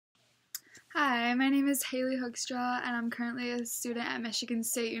Hi, my name is Haley Hoekstra, and I'm currently a student at Michigan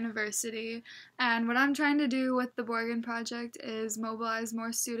State University. And what I'm trying to do with the Borgen Project is mobilize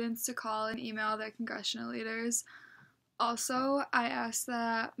more students to call and email their congressional leaders. Also, I ask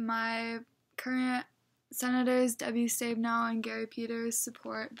that my current senators, Debbie Stabenow and Gary Peters,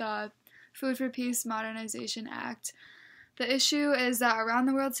 support the Food for Peace Modernization Act. The issue is that around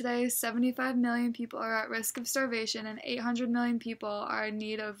the world today, 75 million people are at risk of starvation and 800 million people are in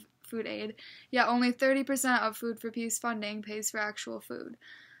need of food aid, yet only 30% of Food for Peace funding pays for actual food.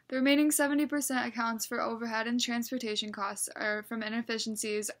 The remaining 70% accounts for overhead and transportation costs are from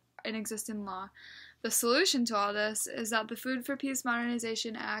inefficiencies in existing law. The solution to all this is that the Food for Peace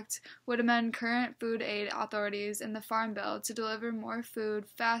Modernization Act would amend current food aid authorities in the Farm Bill to deliver more food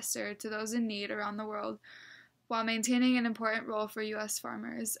faster to those in need around the world, while maintaining an important role for U.S.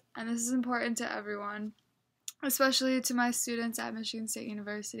 farmers. And this is important to everyone, especially to my students at Michigan State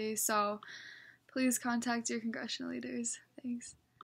University. So please contact your congressional leaders. Thanks.